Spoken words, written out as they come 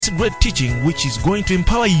great teaching which is going to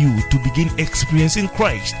empower you to begin experiencing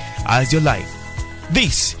Christ as your life.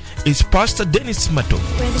 This is Pastor Dennis Mato.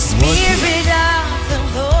 Where the Spirit of the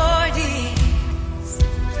Lord is.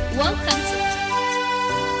 Welcome to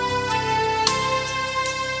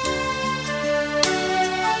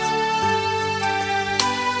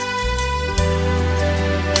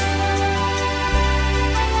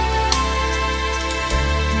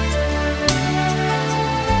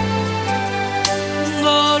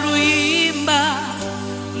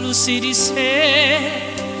Lusirise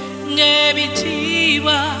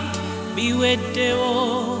nebitiwa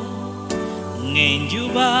biweddewo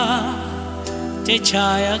ng'enjuba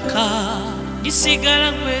tekyayaka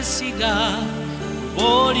gisigala kwesiga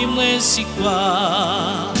boli mwesigwa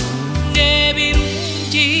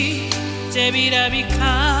n'ebirungi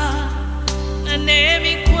tebirabika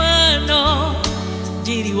n'emikwano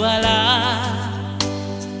giri wala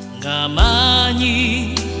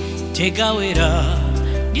ng'amaanyi tegawera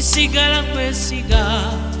gisigala kwesiga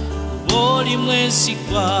boli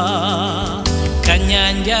mwesigwa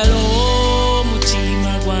kanyanjalo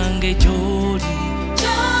mutima gwange gyoli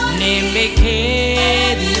nembeke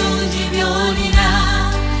ebirungi byolina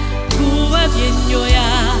kuba byenjoya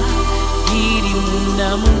biri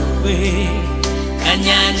munda mugwe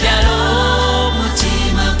kanyanjalo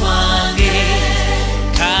mutima gwange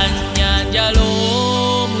kanyanjalo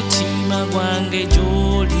mutima gwange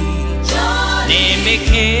gyoli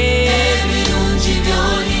nembeke ebirungi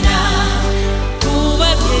byolina kuba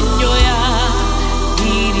byenjoya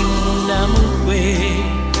biri munda mugwe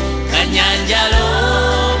kanyanjalo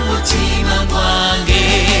mutima gwange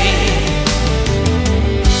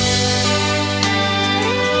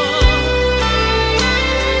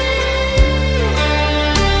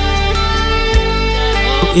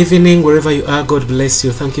Evening, wherever you are, God bless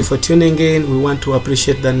you. Thank you for tuning in. We want to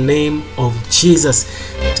appreciate the name of Jesus.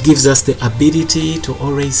 It gives us the ability to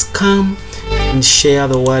always come and share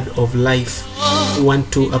the word of life. We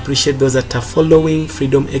want to appreciate those that are following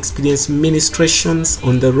Freedom Experience ministrations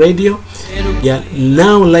on the radio. We are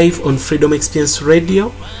now live on Freedom Experience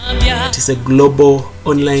Radio. It is a global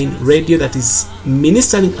online radio that is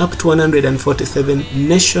ministering up to 147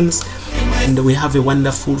 nations. And we have a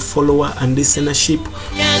wonderful follower and listenership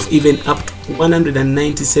of even up to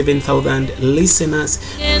 197,000 listeners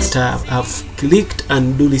that have clicked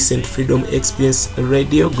and do listen to Freedom Experience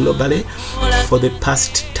Radio globally for the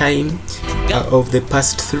past time of the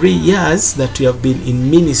past 3 years that we have been in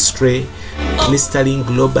ministry, ministering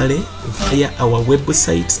globally via our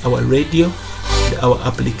websites, our radio, our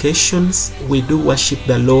applications. We do worship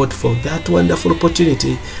the Lord for that wonderful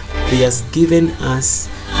opportunity He has given us,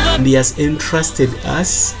 and He has entrusted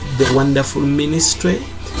us the wonderful ministry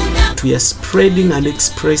that we are spreading and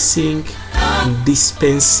expressing and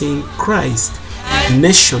dispensing Christ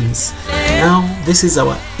nations. Now this is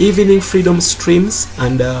our evening freedom streams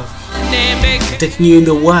and taking you in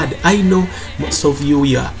the word. I know most of you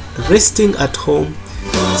are resting at home.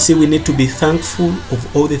 See, we need to be thankful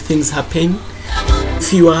of all the things happening.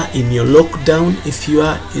 If you are in your lockdown, if you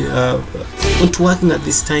are not working at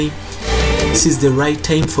this time, this is the right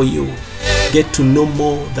time for you. Get to know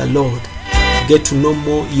more the Lord. Get to know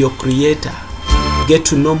more your Creator. Get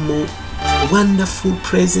to know more wonderful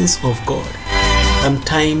presence of God.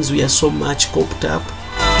 Sometimes we are so much caught up.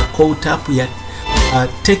 We are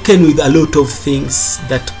taken with a lot of things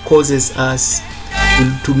that causes us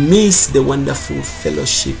to miss the wonderful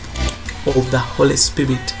fellowship of the Holy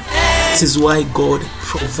Spirit. This is why God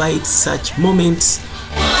provides such moments,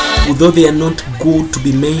 although they are not good to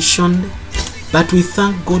be mentioned. But we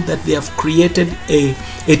thank God that they have created a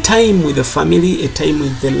time with the family, a time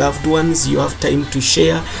with the loved ones. You have time to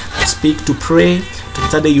share, to speak, to pray, to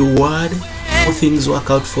study your word. All things work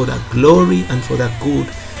out for the glory and for the good.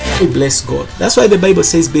 We bless God. That's why the Bible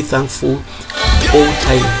says be thankful all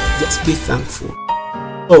time. Just be thankful.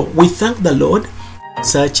 Oh, we thank the Lord for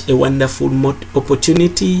such a wonderful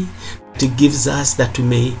opportunity that He gives us, that we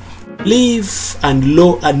may live and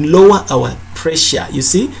lower our pressure. You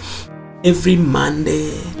see, every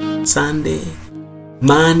Monday, Sunday,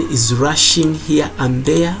 man is rushing here and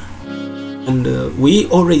there, and we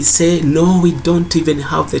always say no, we don't even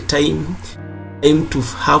have the time to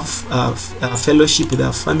have a fellowship with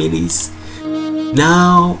our families.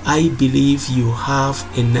 Now I believe you have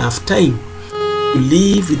enough time to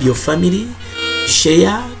live with your family,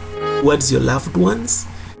 share towards your loved ones,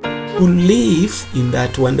 to live in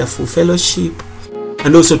that wonderful fellowship,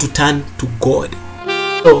 and also to turn to God.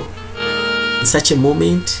 So in such a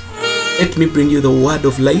moment, let me bring you the word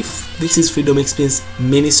of life. This is Freedom Experience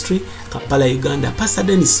Ministry, Kampala, Uganda. Pastor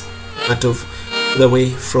Dennis, part of the way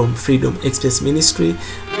from Freedom Experience Ministry.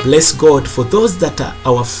 Bless God for those that are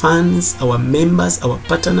our fans, our members, our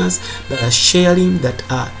partners that are sharing, that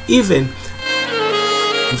are even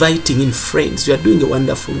inviting in friends. You are doing a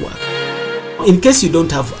wonderful work. In case you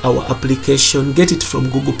don't have our application, get it from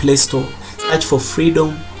Google Play Store. Search for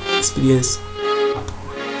Freedom Experience.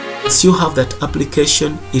 Once you have that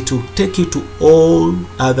application, it will take you to all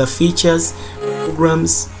other features,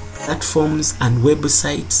 programs, platforms, and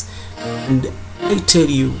websites. And I tell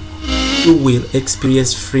you, you will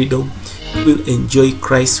experience freedom. You will enjoy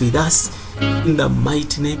Christ with us in the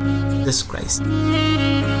mighty name of Jesus Christ.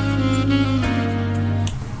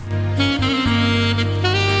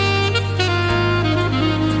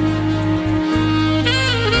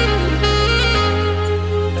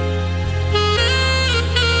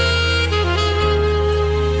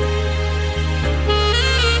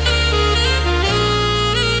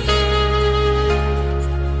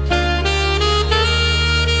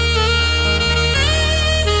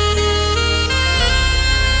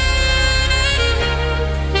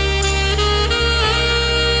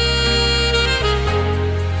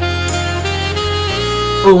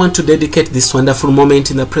 We want to dedicate this wonderful moment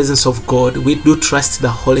in the presence of God. We do trust the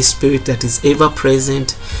Holy Spirit that is ever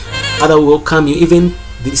present. Father, we welcome you even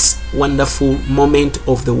this wonderful moment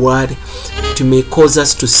of the word to may cause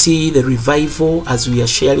us to see the revival as we are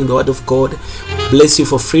sharing the word of God. Bless you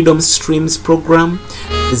for Freedom Streams program.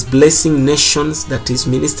 Is blessing nations, that is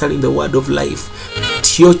ministering the word of life.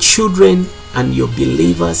 That your children and your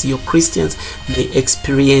believers, your Christians, may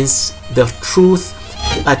experience the truth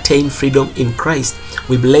to attain freedom in Christ.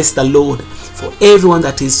 We bless the Lord for everyone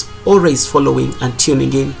that is always following and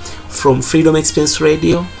tuning in, from Freedom Experience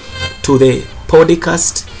Radio to the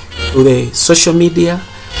podcast, to the social media,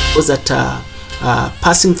 those that are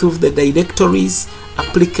passing through the directories,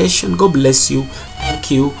 application. God bless you. Thank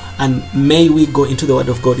you. And may we go into the word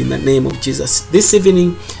of God in the name of Jesus. This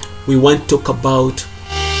evening, we want to talk about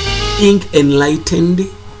being enlightened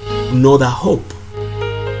to know the hope.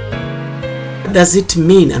 What does it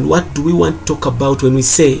mean, and what do we want to talk about when we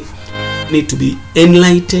say we need to be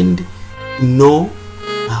enlightened to know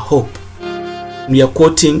a hope? We are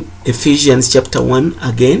quoting Ephesians chapter 1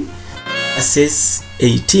 again, verses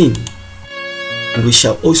 18. And we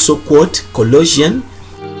shall also quote Colossians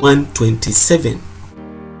 1:27.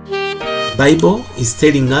 The Bible is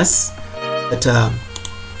telling us that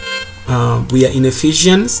we are in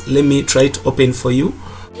Ephesians. Let me try to open for you.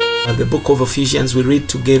 The book of Ephesians, we read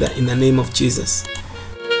together in the name of Jesus.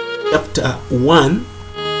 Chapter 1,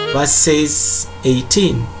 verses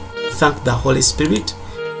 18. Thank the Holy Spirit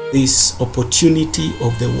this opportunity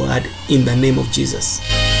of the word in the name of Jesus.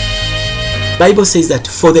 The Bible says that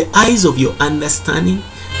for the eyes of your understanding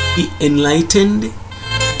be enlightened,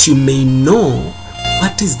 that you may know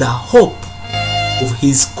what is the hope of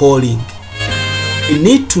his calling. You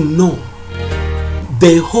need to know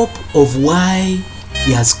the hope of why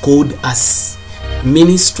he has called us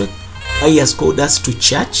ministry, why he has called us to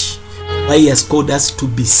church, why he has called us to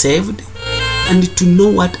be saved, and to know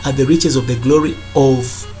what are the riches of the glory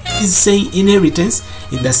of his inheritance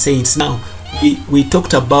in the saints. Now, we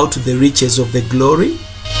talked about the riches of the glory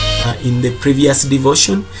in the previous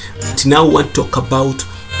devotion, but now we want to talk about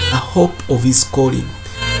the hope of his calling.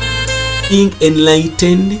 Being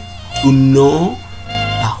enlightened to know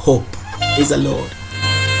a hope. Praise the Lord.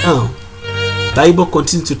 Now, Bible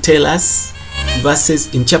continues to tell us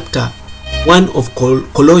verses in chapter 1 of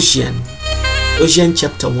Colossians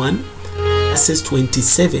chapter 1, verses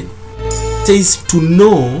 27. It says, to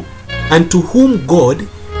know and to whom God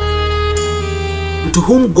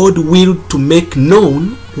willed to make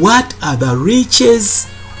known what are the riches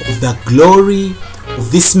of the glory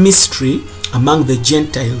of this mystery among the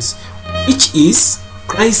Gentiles, which is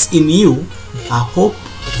Christ in you, a hope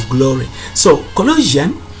of glory. So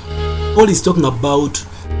Colossians, Paul is talking about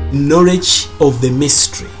knowledge of the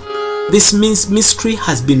mystery. This means mystery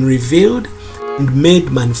has been revealed and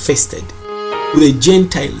made manifested to the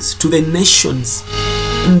Gentiles, to the nations.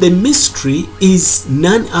 And the mystery is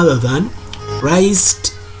none other than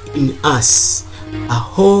Christ in us, a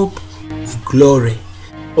hope of glory.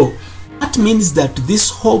 Oh, that means that this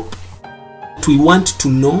hope that we want to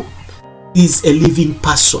know is a living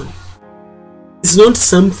person. It's not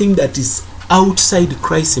something that is outside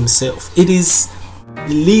Christ himself. It is a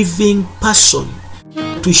living person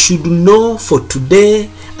that we should know for today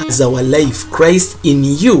as our life. Christ in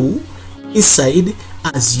you, inside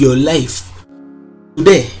as your life.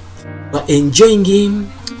 Today, we're enjoying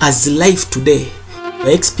him as life today.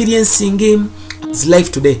 We're experiencing him as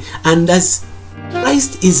life today. And as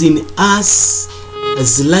Christ is in us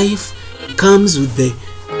as life, comes with the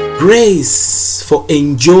grace for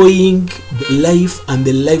enjoying the life and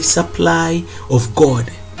the life supply of God.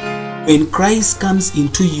 When Christ comes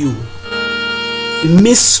into you, the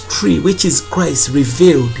mystery which is Christ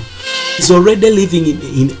revealed is already living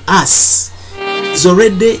in us, is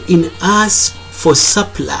already in us for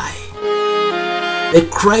supply. The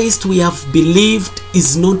Christ we have believed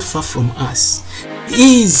is not far from us.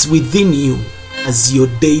 He is within you as your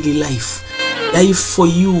daily life for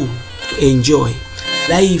you to enjoy,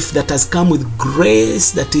 life that has come with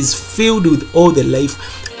grace, that is filled with all the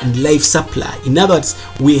life and life supply. In other words,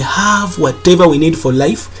 we have whatever we need for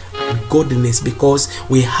life and godliness because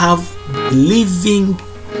we have the living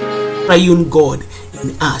triune God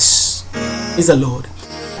in us. Praise the Lord.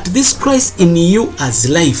 This Christ in you as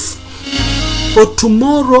life for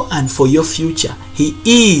tomorrow and for your future. He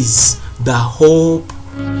is the hope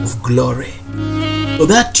of glory, so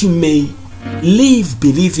that you may live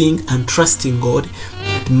believing and trusting God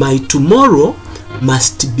that my tomorrow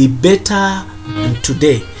must be better than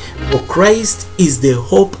today. For Christ is the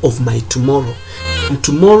hope of my tomorrow, and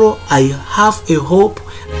tomorrow I have a hope,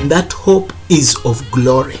 and that hope is of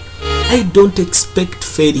glory. I don't expect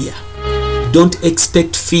failure, don't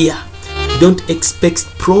expect fear, don't expect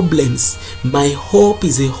problems. My hope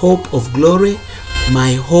is a hope of glory.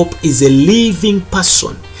 My hope is a living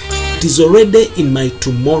person. It is already in my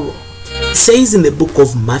tomorrow. It says in the book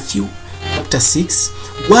of Matthew chapter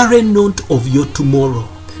 6, worry not of your tomorrow.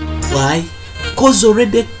 Why? Because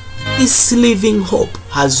already this living hope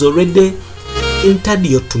has already entered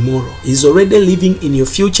your tomorrow. Is already living in your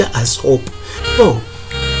future as hope. So,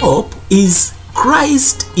 hope is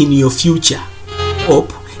Christ in your future.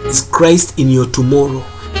 Hope is Christ in your tomorrow.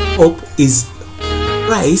 Hope is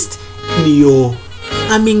Christ in your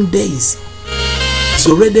coming days. It's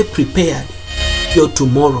already prepared your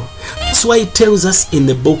tomorrow. That's why it tells us in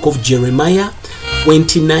the book of Jeremiah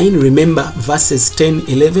 29, remember verses 10,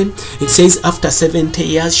 11, it says, after 70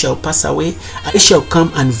 years shall pass away, I shall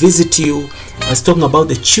come and visit you. I was talking about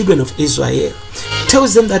the children of Israel. It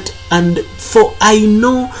tells them that, and for I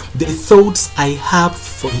know the thoughts I have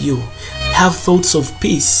for you. I have thoughts of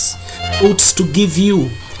peace, thoughts to give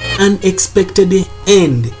you an expected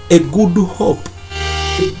end, a good hope,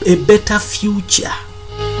 a better future.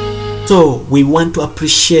 So we want to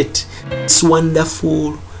appreciate this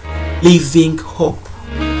wonderful living hope.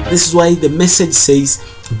 This is why the message says,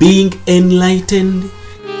 being enlightened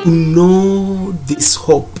to know this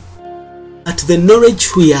hope. At the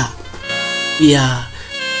knowledge we are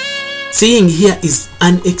seeing here is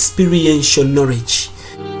an experiential knowledge,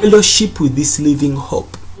 fellowship with this living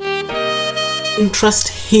hope. Entrust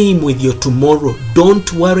Him with your tomorrow.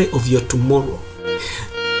 Don't worry of your tomorrow.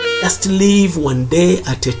 Just live one day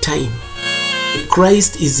at a time.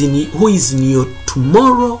 Christ is in you, who is in your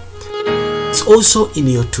tomorrow, is also in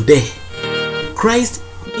your today. Christ,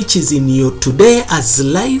 which is in your today as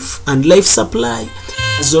life and life supply,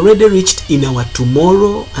 has already reached in our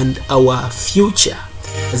tomorrow and our future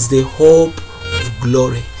as the hope of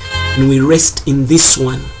glory. And we rest in this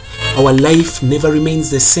one. Our life never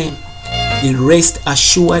remains the same. We rest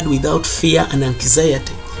assured without fear and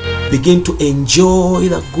anxiety. Begin to enjoy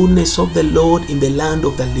the goodness of the Lord in the land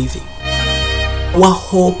of the living. Our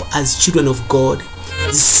hope as children of God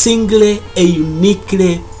is singly a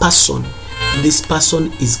uniquely person. This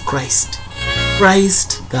person is Christ.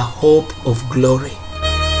 Christ, the hope of glory.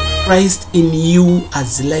 Christ in you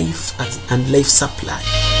as life and life supply.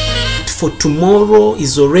 For tomorrow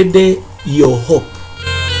is already your hope.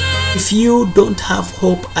 If you don't have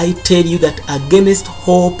hope, I tell you that against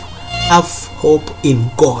hope, have hope in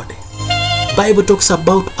God. The Bible talks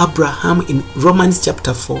about Abraham in Romans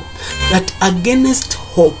chapter 4, that against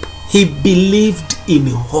hope, he believed in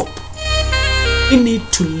hope. You need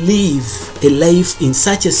to live a life in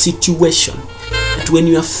such a situation that when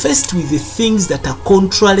you are faced with the things that are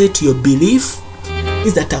contrary to your belief,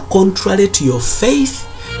 things that are contrary to your faith,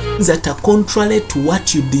 things that are contrary to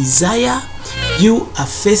what you desire, you are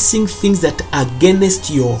facing things that are against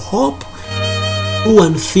your hope. Do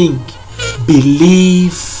one thing: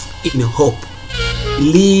 believe in hope.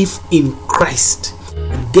 Believe in Christ.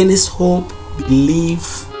 Against hope,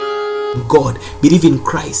 believe in God. Believe in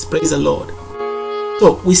Christ. Praise the Lord.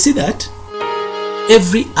 So we see that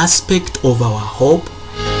every aspect of our hope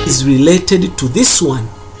is related to this one,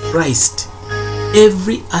 Christ.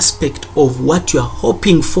 Every aspect of what you are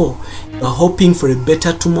hoping for. You are hoping for a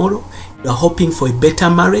better tomorrow. You are hoping for a better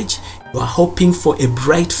marriage. You are hoping for a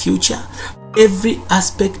bright future. Every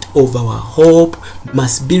aspect of our hope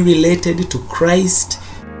must be related to Christ,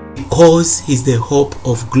 because He's the hope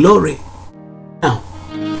of glory. Now,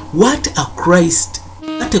 what a Christ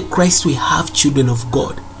we have, children of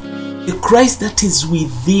God. The Christ that is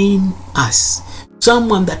within us,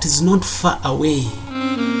 someone that is not far away,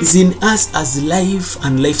 is in us as life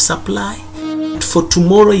and life supply. For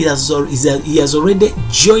tomorrow, he has already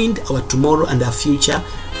joined our tomorrow and our future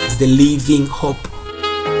as the living hope.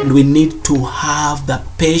 And we need to have the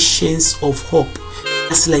patience of hope.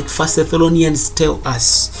 Just like 1 Thessalonians tell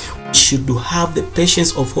us, we should have the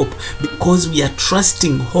patience of hope, because we are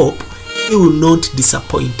trusting hope. He will not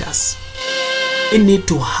disappoint us. We need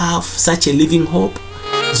to have such a living hope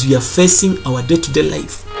as we are facing our day-to-day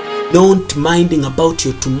life, not minding about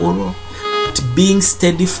your tomorrow, but being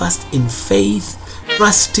steadfast in faith,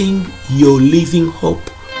 trusting your living hope,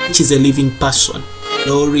 which is a living person.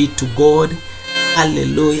 Glory to God.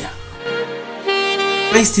 Hallelujah.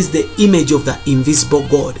 Christ is the image of the invisible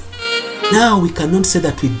God. Now we cannot say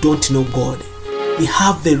that we don't know God. We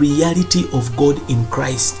have the reality of God in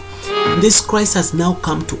Christ. This Christ has now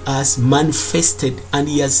come to us, manifested, and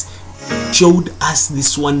he has showed us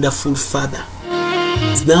this wonderful Father.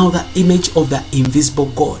 He is now the image of the invisible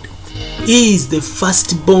God. He is the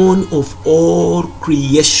firstborn of all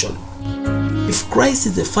creation. If Christ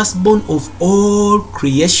is the firstborn of all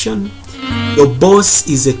creation, your boss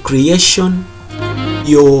is a creation,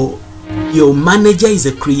 your manager is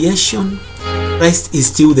a creation, Christ is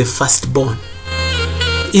still the firstborn.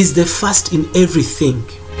 He is the first in everything.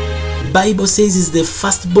 The Bible says he is the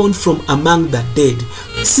firstborn from among the dead.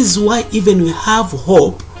 This is why even we have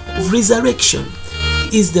hope of resurrection.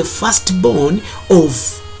 He is the firstborn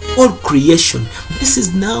of all creation. This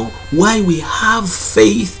is now why we have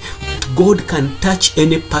faith that God can touch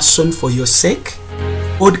any person for your sake.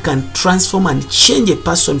 God can transform and change a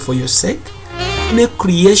person for your sake. In a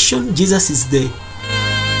creation, Jesus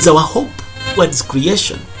is our hope towards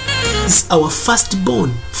creation. Is our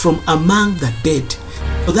firstborn from among the dead,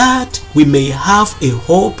 so that we may have a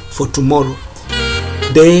hope for tomorrow.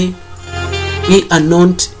 Today, we are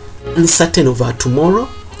not uncertain of our tomorrow.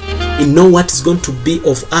 We know what is going to be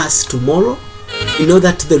of us tomorrow. We know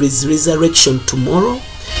that there is resurrection tomorrow,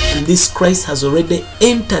 and this Christ has already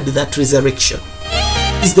entered that resurrection.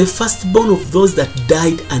 He is the firstborn of those that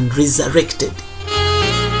died and resurrected.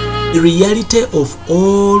 The reality of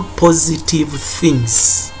all positive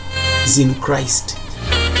things is in Christ.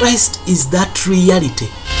 Christ is that reality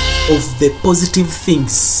of the positive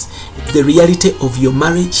things. The reality of your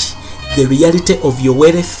marriage, the reality of your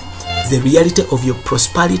wealth, the reality of your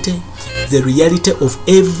prosperity, the reality of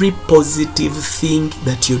every positive thing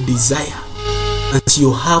that you desire. As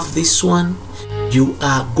you have this one, you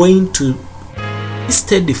are going to be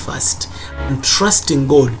steadfast and trust in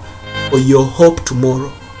God for your hope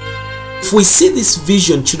tomorrow. If we see this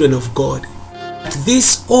vision, children of God, that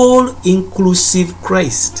this all-inclusive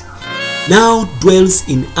Christ now dwells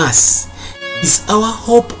in us, is our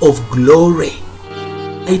hope of glory.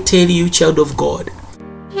 I tell you, child of God,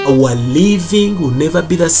 our living will never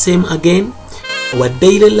be the same again. Our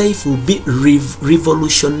daily life will be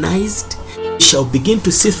revolutionized. We shall begin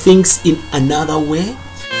to see things in another way.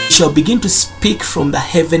 We shall begin to speak from the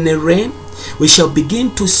heavenly realm. We shall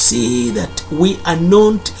begin to see that we are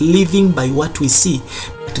not living by what we see,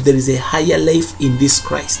 but there is a higher life in this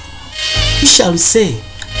Christ. We shall say,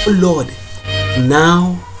 oh Lord,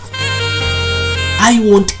 now I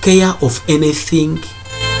won't care of anything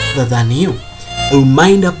other than you. I will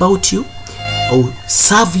mind about you. I will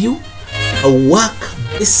serve you. I will work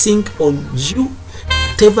blessing on you.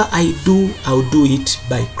 Whatever I do, I'll do it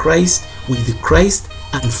by Christ, with Christ,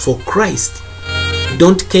 and for Christ. I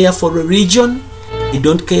don't care for religion. I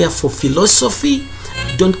don't care for philosophy.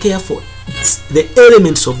 I don't care for the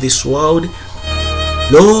elements of this world.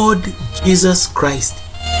 Lord Jesus Christ,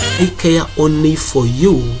 I care only for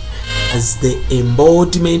you as the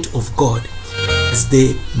embodiment of God, as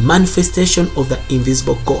the manifestation of the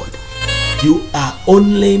invisible God. You are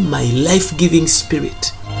only my life-giving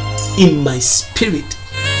spirit. In my spirit,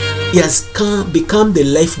 he has become the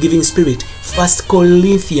life-giving spirit. 1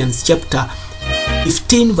 Corinthians chapter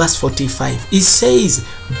 15 verse 45. It says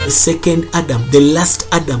the second Adam, the last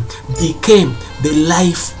Adam, became the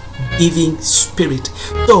life-giving spirit.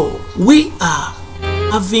 So we are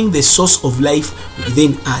having the source of life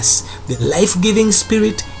within us. The life-giving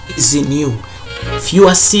spirit is in you. If you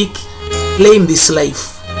are sick, claim this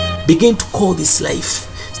life. Begin to call this life.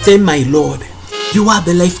 Say, my Lord, you are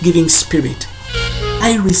the life-giving spirit.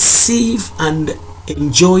 I receive and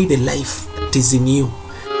enjoy the life that is in you.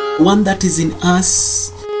 The one that is in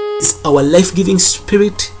us is our life-giving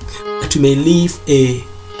spirit, that we may live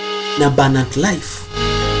an abundant life.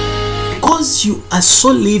 Because you are so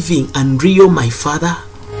living and real, my Father,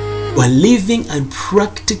 you are living and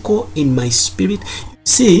practical in my spirit.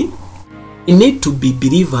 See, we need to be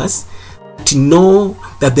believers to know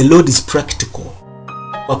that the Lord is practical.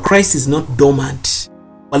 But Christ is not dormant.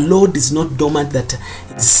 Our Lord is not dormant, that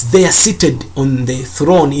is there seated on the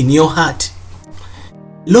throne in your heart.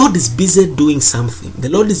 Lord is busy doing something. The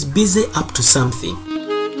Lord is busy up to something.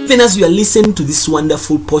 Even as you are listening to this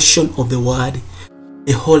wonderful portion of the word,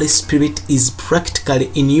 the Holy Spirit is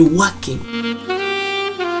practically in you working.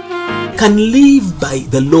 You can live by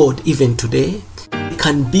the Lord even today. You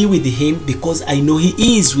can be with Him because I know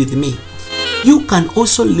He is with me. You can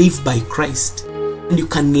also live by Christ. And you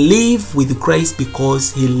can live with Christ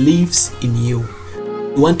because He lives in you.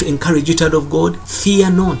 I want to encourage you, child of God,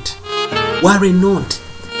 fear not. Worry not.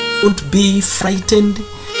 Don't be frightened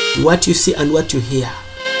by what you see and what you hear.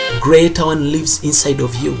 Greater One lives inside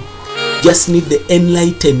of you. Just need the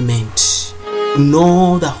enlightenment.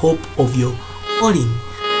 Know the hope of your calling.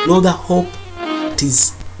 Know the hope that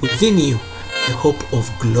is within you. The hope of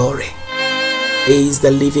glory. Praise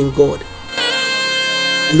the living God.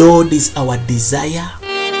 Lord is our desire.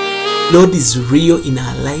 Lord is real in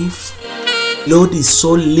our life. Lord is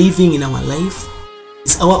so living in our life.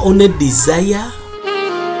 It's our only desire.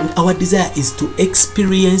 And our desire is to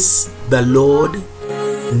experience the Lord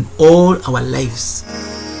in all our lives.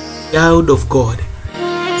 Child of God,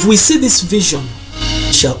 if we see this vision,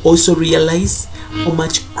 we shall also realize how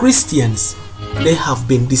much Christians, they have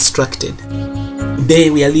been distracted. Today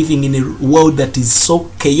we are living in a world that is so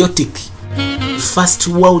chaotic. A fast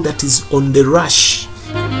world that is on the rush.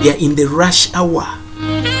 We are in the rush hour.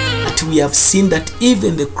 But we have seen that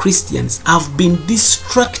even the Christians have been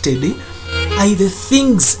distracted by the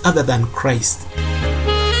things other than Christ.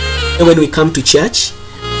 And when we come to church,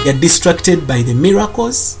 we are distracted by the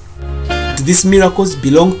miracles. These miracles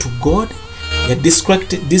belong to God. We are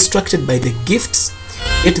distracted by the gifts.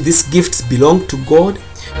 Yet these gifts belong to God.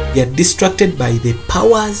 We are distracted by the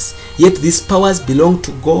powers. Yet these powers belong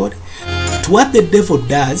to God. But what the devil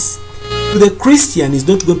does to the Christian is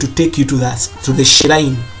not going to take you to the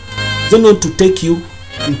shrine. It's not going to take you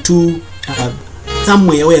into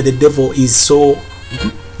somewhere where the devil is, so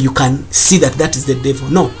you can see that is the devil.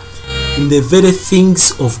 No. In the very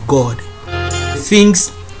things of God, the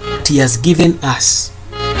things that He has given us,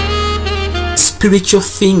 spiritual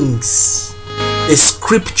things, the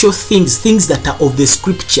scriptural things that are of the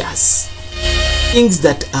scriptures, things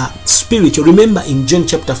that are spiritual. Remember in John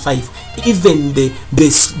chapter 5, even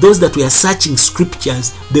those that were searching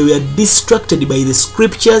scriptures, they were distracted by the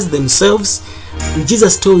scriptures themselves. And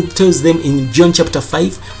Jesus tells them in John chapter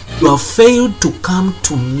 5, you have failed to come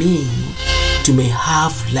to me to may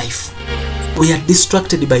have life. We are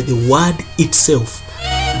distracted by the word itself.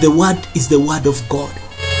 The word is the word of God.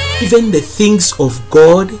 Even the things of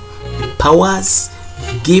God, the powers,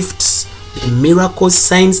 the gifts, the miracles,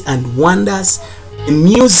 signs and wonders, the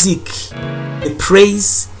music, the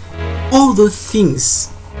praise, all those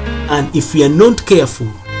things. And if we are not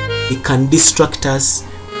careful, it can distract us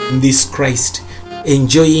from this Christ.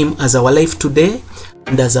 Enjoy Him as our life today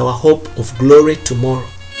and as our hope of glory tomorrow.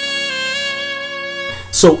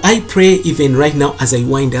 So I pray even right now as I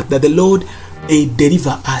wind up that the Lord may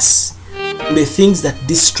deliver us from the things that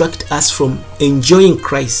distract us from enjoying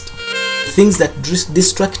Christ, things that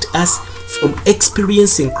distract us from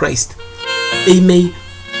experiencing Christ.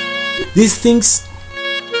 These things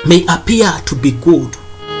may appear to be good.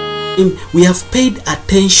 And we have paid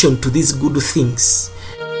attention to these good things,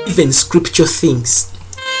 even scriptural things,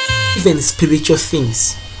 even spiritual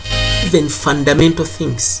things, even fundamental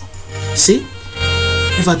things. See?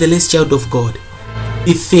 Nevertheless, child of God,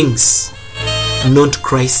 the things, not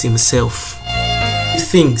Christ Himself. The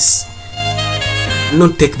things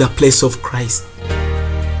not take the place of Christ.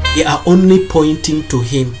 They are only pointing to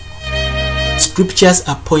Him. Scriptures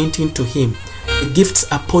are pointing to Him. The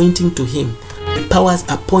gifts are pointing to Him. The powers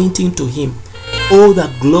are pointing to Him. All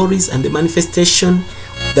the glories and the manifestation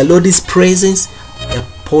of the Lord's presence are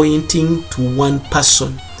pointing to one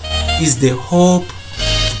person. He is the hope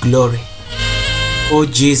of glory. Oh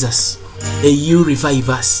Jesus, may You revive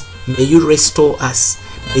us. May You restore us.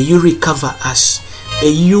 May You recover us.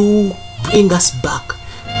 May You bring us back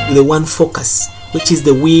to the one focus, which is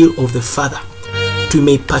the will of the Father. That we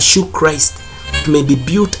may pursue Christ. That we may be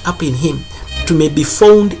built up in Him. That we may be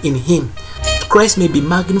found in Him. That Christ may be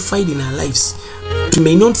magnified in our lives. That we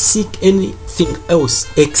may not seek anything else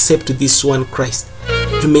except this one Christ.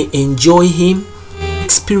 That we may enjoy Him,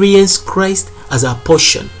 experience Christ as our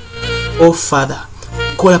portion. Oh Father,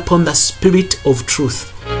 call upon the Spirit of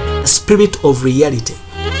truth, the Spirit of reality.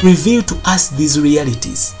 Reveal to us these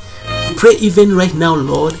realities. We pray even right now,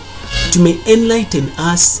 Lord, that You may enlighten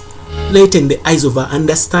us, enlighten the eyes of our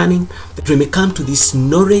understanding, that we may come to this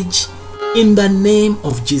knowledge in the name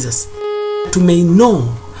of Jesus. that we may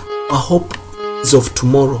know our hope is of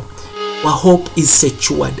tomorrow. Our hope is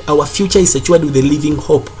secured. Our future is secured with a living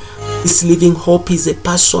hope. This living hope is a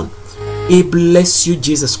person. We bless you,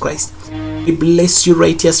 Jesus Christ. We bless you,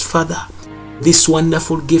 righteous Father, this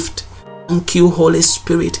wonderful gift. Thank you, Holy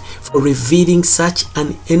Spirit, for revealing such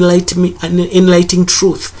an enlightening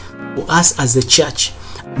truth for us as a church.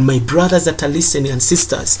 My brothers that are listening and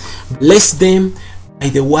sisters, bless them by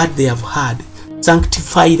the word they have heard.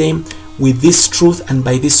 Sanctify them with this truth and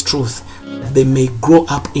by this truth, that they may grow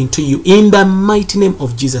up into you. In the mighty name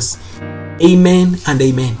of Jesus. Amen and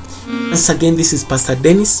amen. Once again, this is Pastor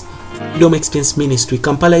Dennis, Freedom Experience Ministry,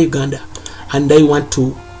 Kampala, Uganda. And I want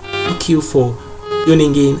to thank you for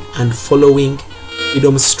tuning in and following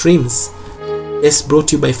Freedom Streams. Yes, brought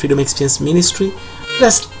to you by Freedom Experience Ministry. Let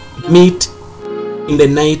us meet in the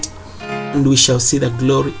night and we shall see the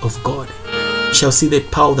glory of God. We shall see the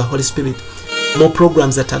power of the Holy Spirit. More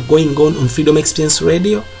programs that are going on Freedom Experience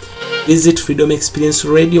Radio. Visit Freedom Experience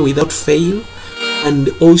Radio without fail, and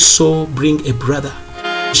also bring a brother.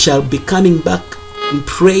 We shall be coming back in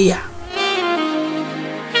prayer.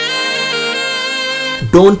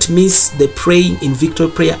 Don't miss the praying in victory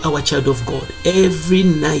prayer hour, child of God, every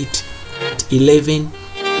night at 11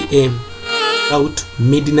 p.m. about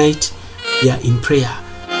midnight. We are in prayer.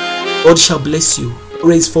 God shall bless you.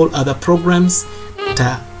 Always follow other programs that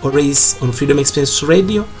are always on Freedom Experience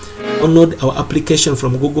Radio. Download our application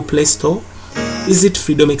from Google Play Store. Visit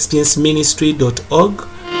freedomexperienceministry.org.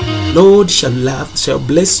 Lord shall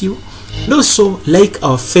bless you. And also like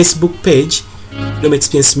our Facebook page, Freedom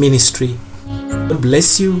Experience Ministry. God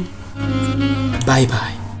bless you. Bye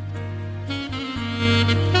bye.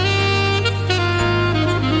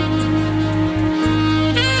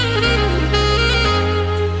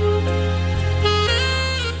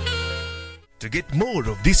 To get more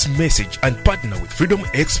of this message and partner with Freedom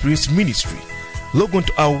Experience Ministry, log on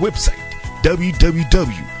to our website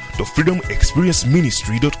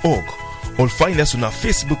www.freedomexperienceministry.org or find us on our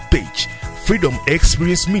Facebook page, Freedom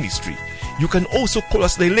Experience Ministry. You can also call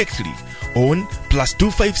us directly on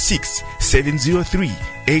 +256 703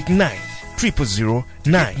 89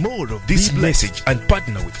 0009. More of this message and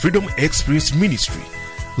partner with Freedom Experience Ministry,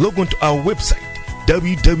 log on to our website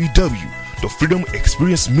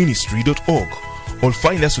www.freedomexperienceministry.org or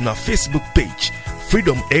find us on our Facebook page,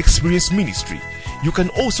 Freedom Experience Ministry. You can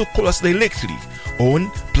also call us directly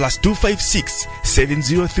on +256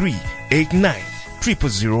 703 89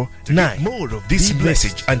 0009. More of this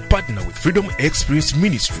message and partner with Freedom Experience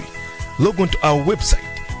Ministry, log on to our website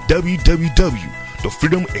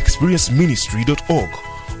www.freedomexperienceministry.org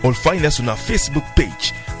or find us on our Facebook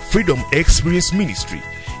page, Freedom Experience Ministry.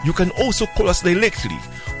 You can also call us directly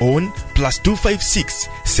on +256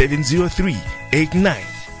 703 89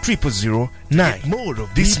 0009. More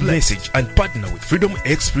of this message and partner with Freedom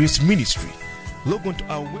Experience Ministry, log on to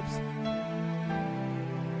our website.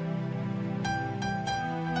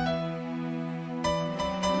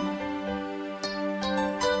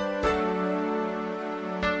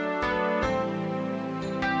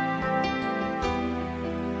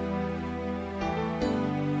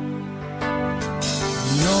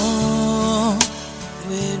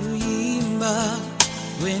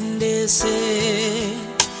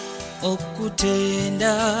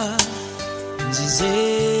 Okutenda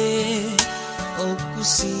nzize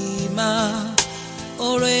okusima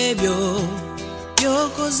olwebyo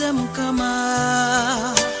byokoze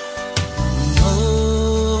Mukama.